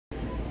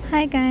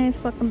Hi guys,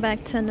 welcome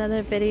back to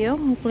another video.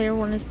 Hopefully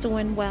everyone is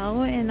doing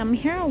well, and I'm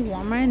here at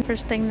Walmart, and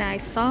first thing that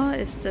I saw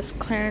is this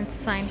clearance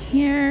sign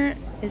here.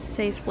 It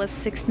says was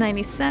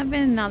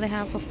 $6.97, now they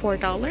have for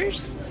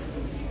 $4.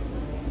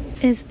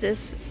 Is this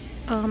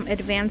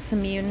advanced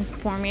immune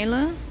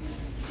formula.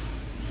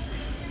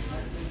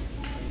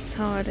 That's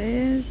how it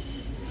is,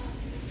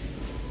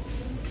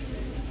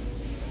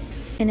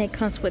 and it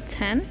comes with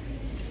 10.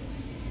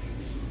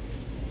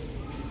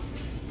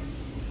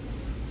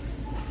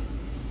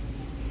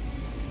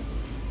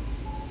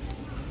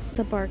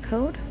 The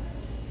barcode,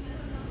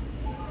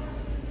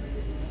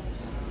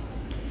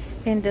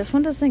 and this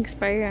one doesn't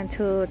expire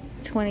until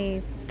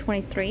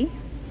 2023.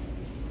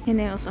 And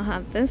they also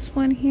have this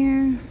one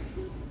here.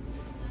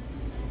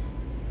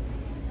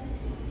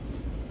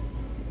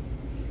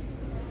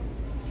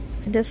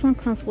 And this one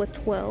comes with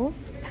 12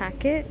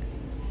 packet.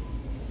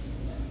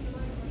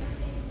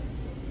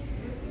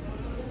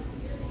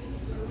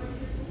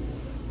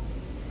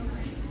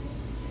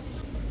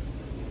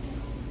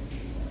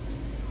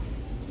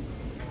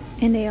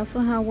 And they also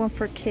have one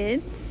for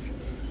kids.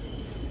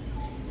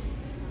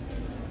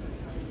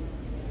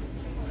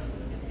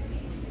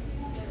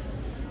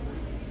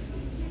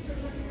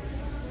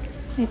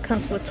 It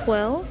comes with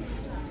 12.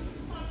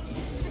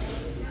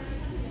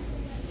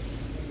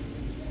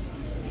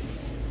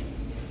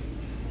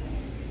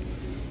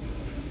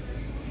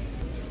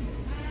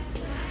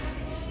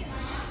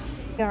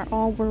 They are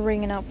all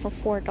ringing out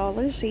for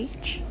 $4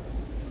 each.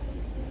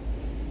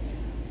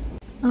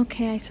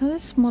 Okay, I saw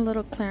this small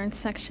little clearance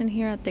section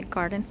here at the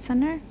garden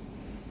center.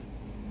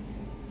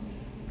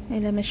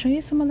 And let me show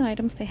you some of the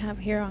items they have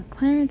here on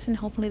clearance, and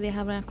hopefully they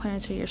have it on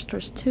clearance at your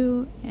stores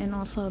too, and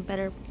also a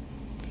better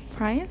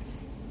price.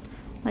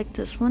 Like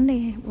this one,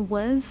 it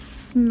was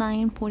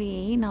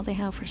 $9.48, now they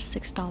have for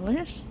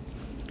 $6.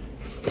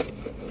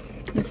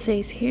 It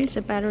says here it's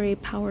a battery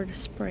powered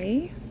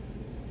spray,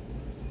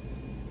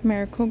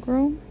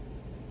 Miracle-Gro.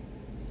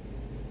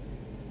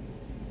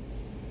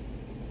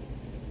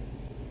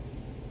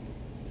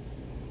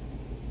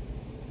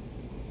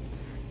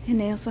 And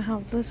they also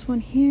have this one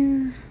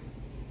here.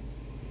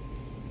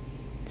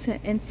 It's an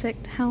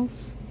insect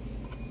house.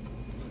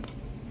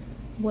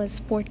 Was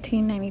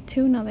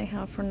 $14.92, now they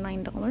have for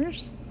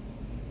 $9.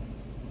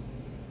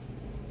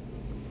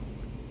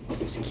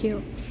 It's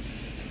cute.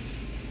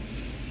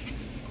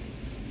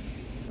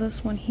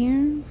 This one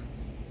here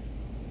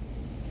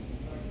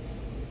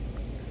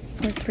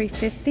for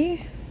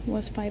 $3.50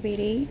 was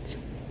 $5.88.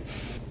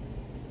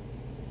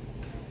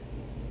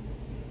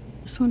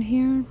 This one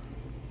here,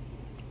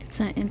 it's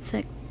an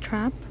insect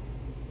trap.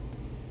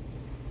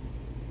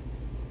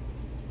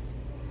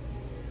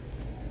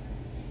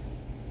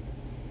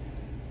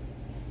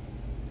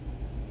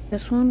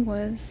 This one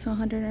was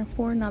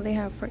 $104, now they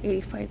have for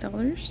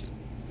 $85.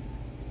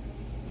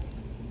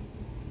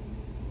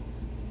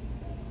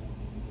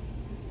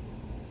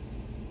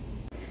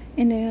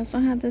 And they also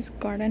have this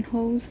garden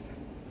hose.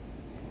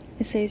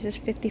 It says it's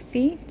 50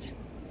 feet.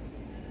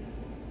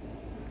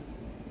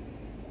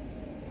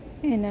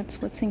 And that's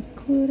what's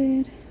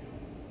included.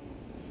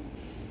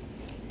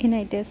 And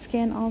I did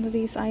scan all of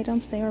these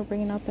items. They are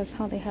bringing up as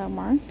how they have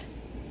marked.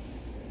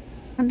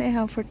 And they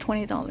have for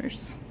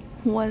 $20.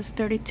 Was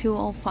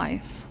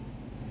 $32.05.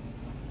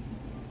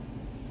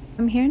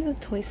 I'm here in the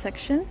toy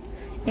section,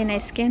 and I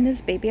scanned this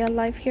Baby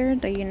Alive here,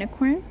 the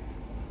unicorn.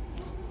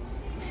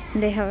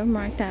 And they have it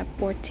marked at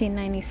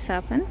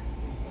 $14.97.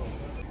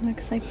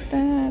 Looks like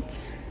that.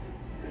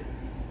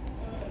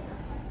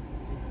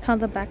 That's how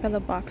the back of the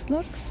box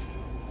looks.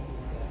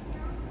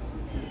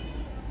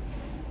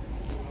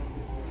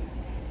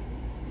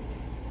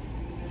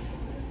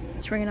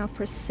 It's ringing out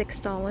for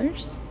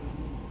 $6.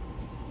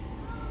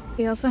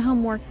 They also have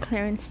more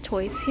clearance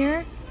toys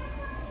here,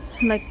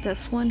 like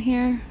this one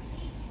here.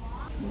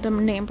 The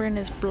name brand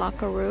is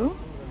Blockaroo.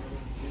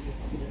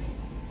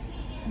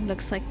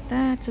 Looks like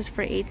that. It's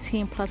for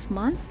 18 plus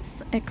months.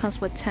 It comes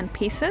with 10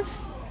 pieces.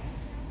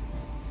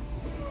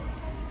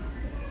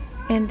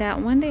 And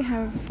that one they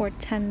have for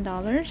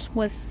 $10,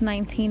 was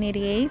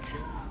 $19.88.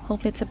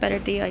 Hopefully it's a better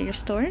deal at your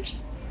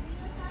stores.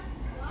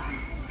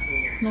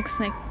 Looks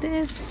like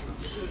this.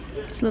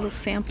 It's a little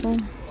sample.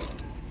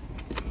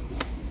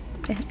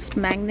 It's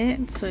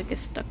magnet, so it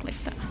gets stuck like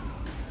that.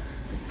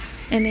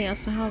 And they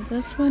also have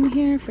this one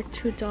here for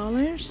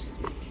 $2.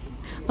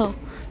 Oh,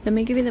 let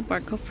me give you the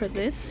barcode for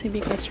this if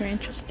you guys are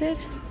interested.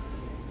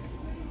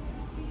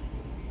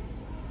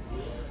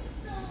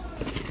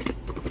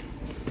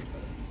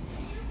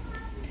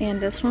 And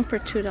this one for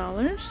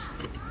 $2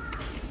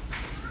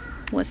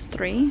 was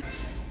 3.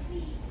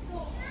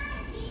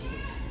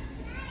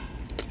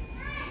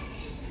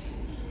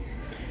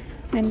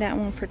 And that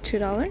one for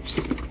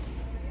 $2.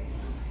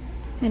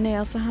 And they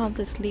also have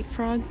this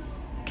leapfrog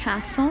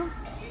castle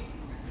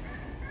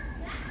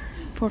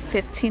for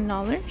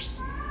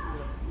 $15.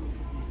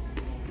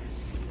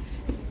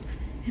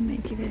 Let me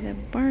give you the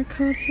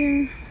barcode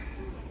here.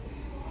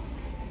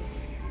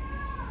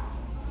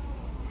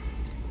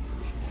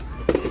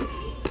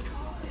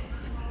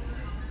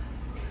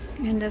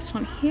 And this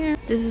one here,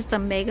 this is the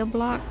mega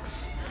blocks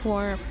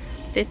for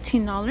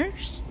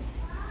 $15.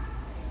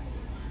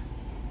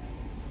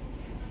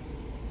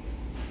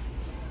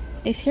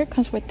 This here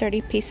comes with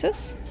 30 pieces.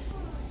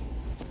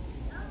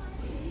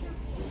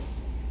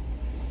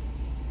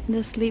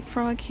 This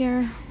leapfrog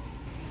here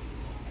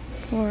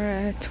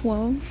for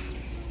 12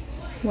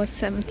 was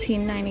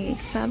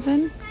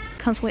 $17.97.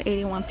 Comes with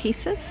 81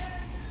 pieces.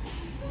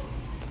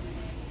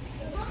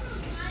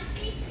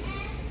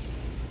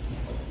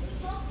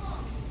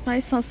 I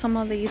saw some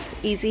of these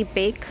easy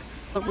bake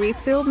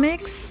refill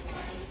mix.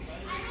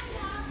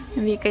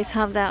 If you guys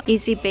have that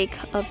easy bake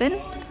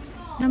oven,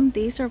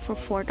 these are for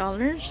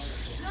 $4.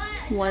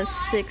 Was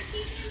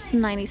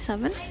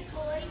 $6.97.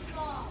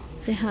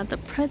 They have the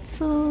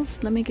pretzels.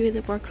 Let me give you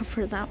the barcode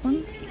for that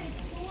one.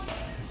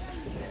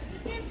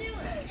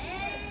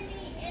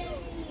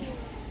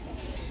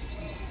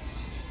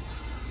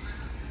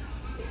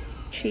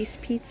 Cheese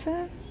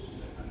pizza.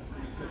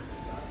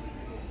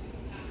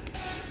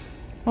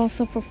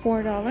 Also for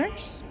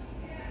 $4.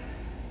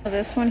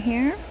 This one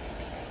here.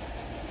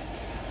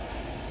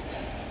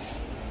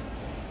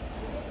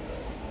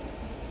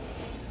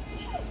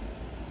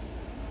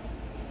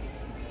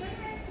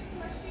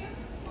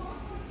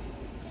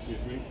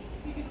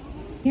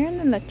 Here in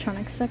the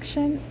electronics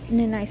section, and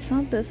then I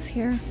saw this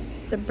here,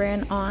 the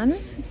brand On,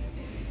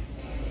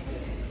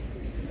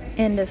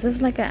 and this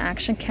is like an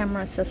action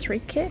camera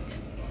accessory kit.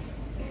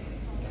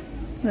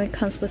 It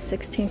comes with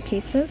 16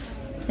 pieces,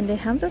 and they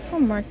have this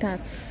one marked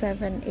at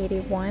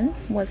 $7.81,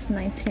 was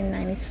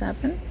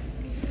 $19.97.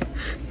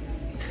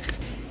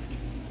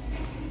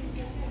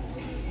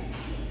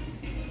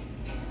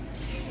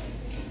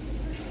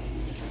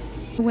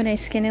 When I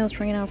scanned it, it was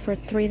ringing out for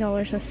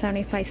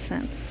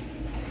 $3.75.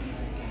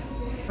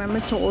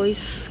 Remember to always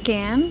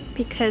scan,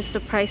 because the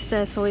price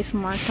that's always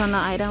marked on the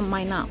item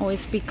might not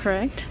always be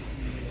correct.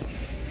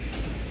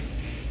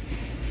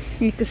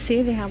 You can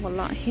see they have a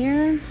lot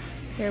here.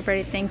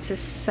 Everybody thinks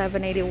it's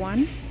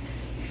 $7.81.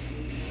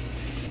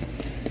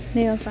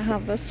 They also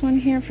have this one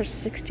here for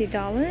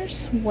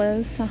 $60,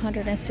 was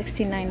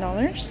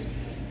 $169.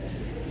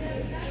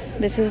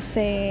 This is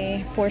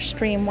a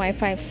 4-stream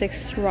Wi-Fi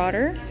 6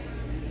 router.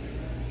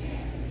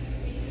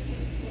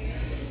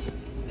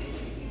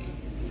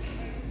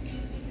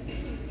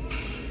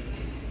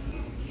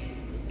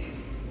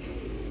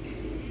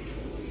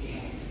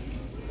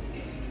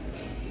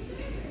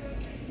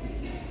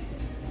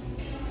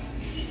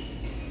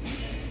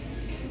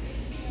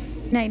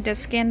 And I did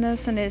scan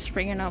this, and it's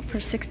bringing up for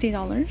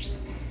 $60.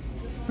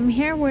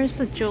 Here where's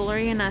the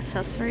jewelry and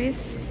accessories,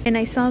 and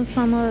I saw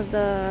some of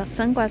the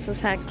sunglasses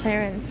had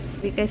clearance.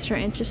 If you guys are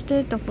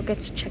interested, don't forget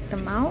to check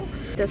them out.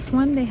 This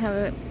one they have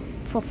it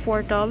for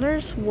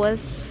 $4, was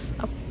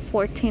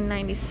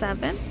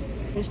 $14.97.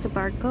 Here's the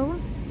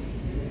barcode,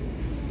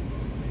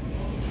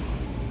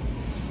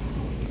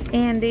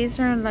 and these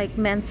are like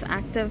men's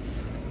active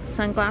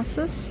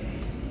sunglasses,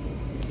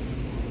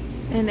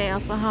 and they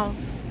also have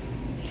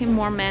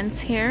more men's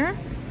here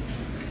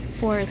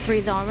for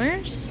 $3,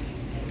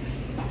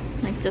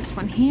 like this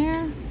one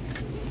here.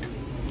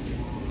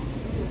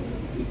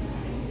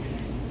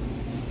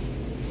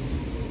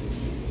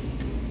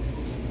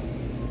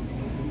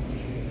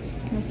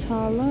 That's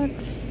how it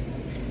looks.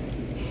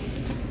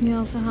 You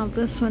also have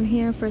this one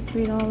here for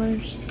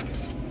 $3.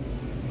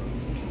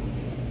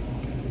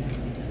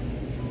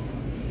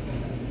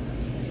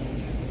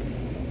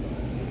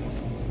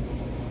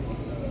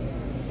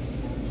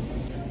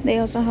 They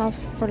also have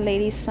for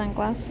ladies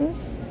sunglasses.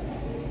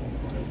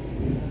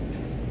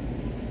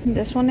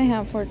 This one they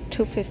have for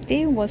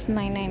 $250, was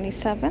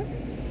 $9.97.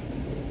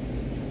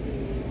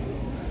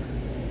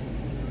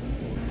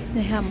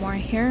 They have more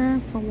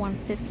here for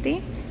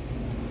 $150.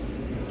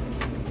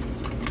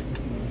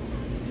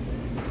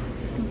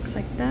 Looks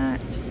like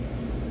that.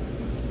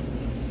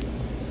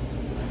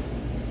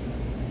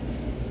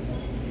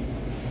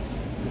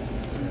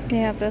 They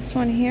have this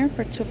one here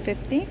for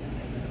 $250.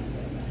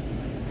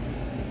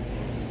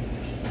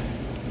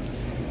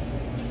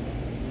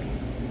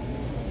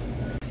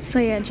 So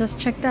yeah, just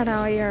check that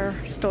out at your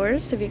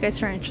stores if you guys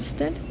are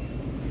interested.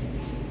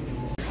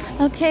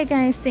 Okay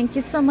guys, thank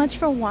you so much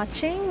for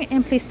watching,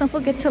 and please don't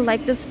forget to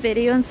like this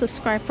video and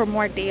subscribe for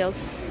more deals.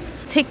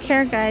 Take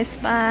care guys,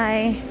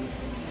 bye.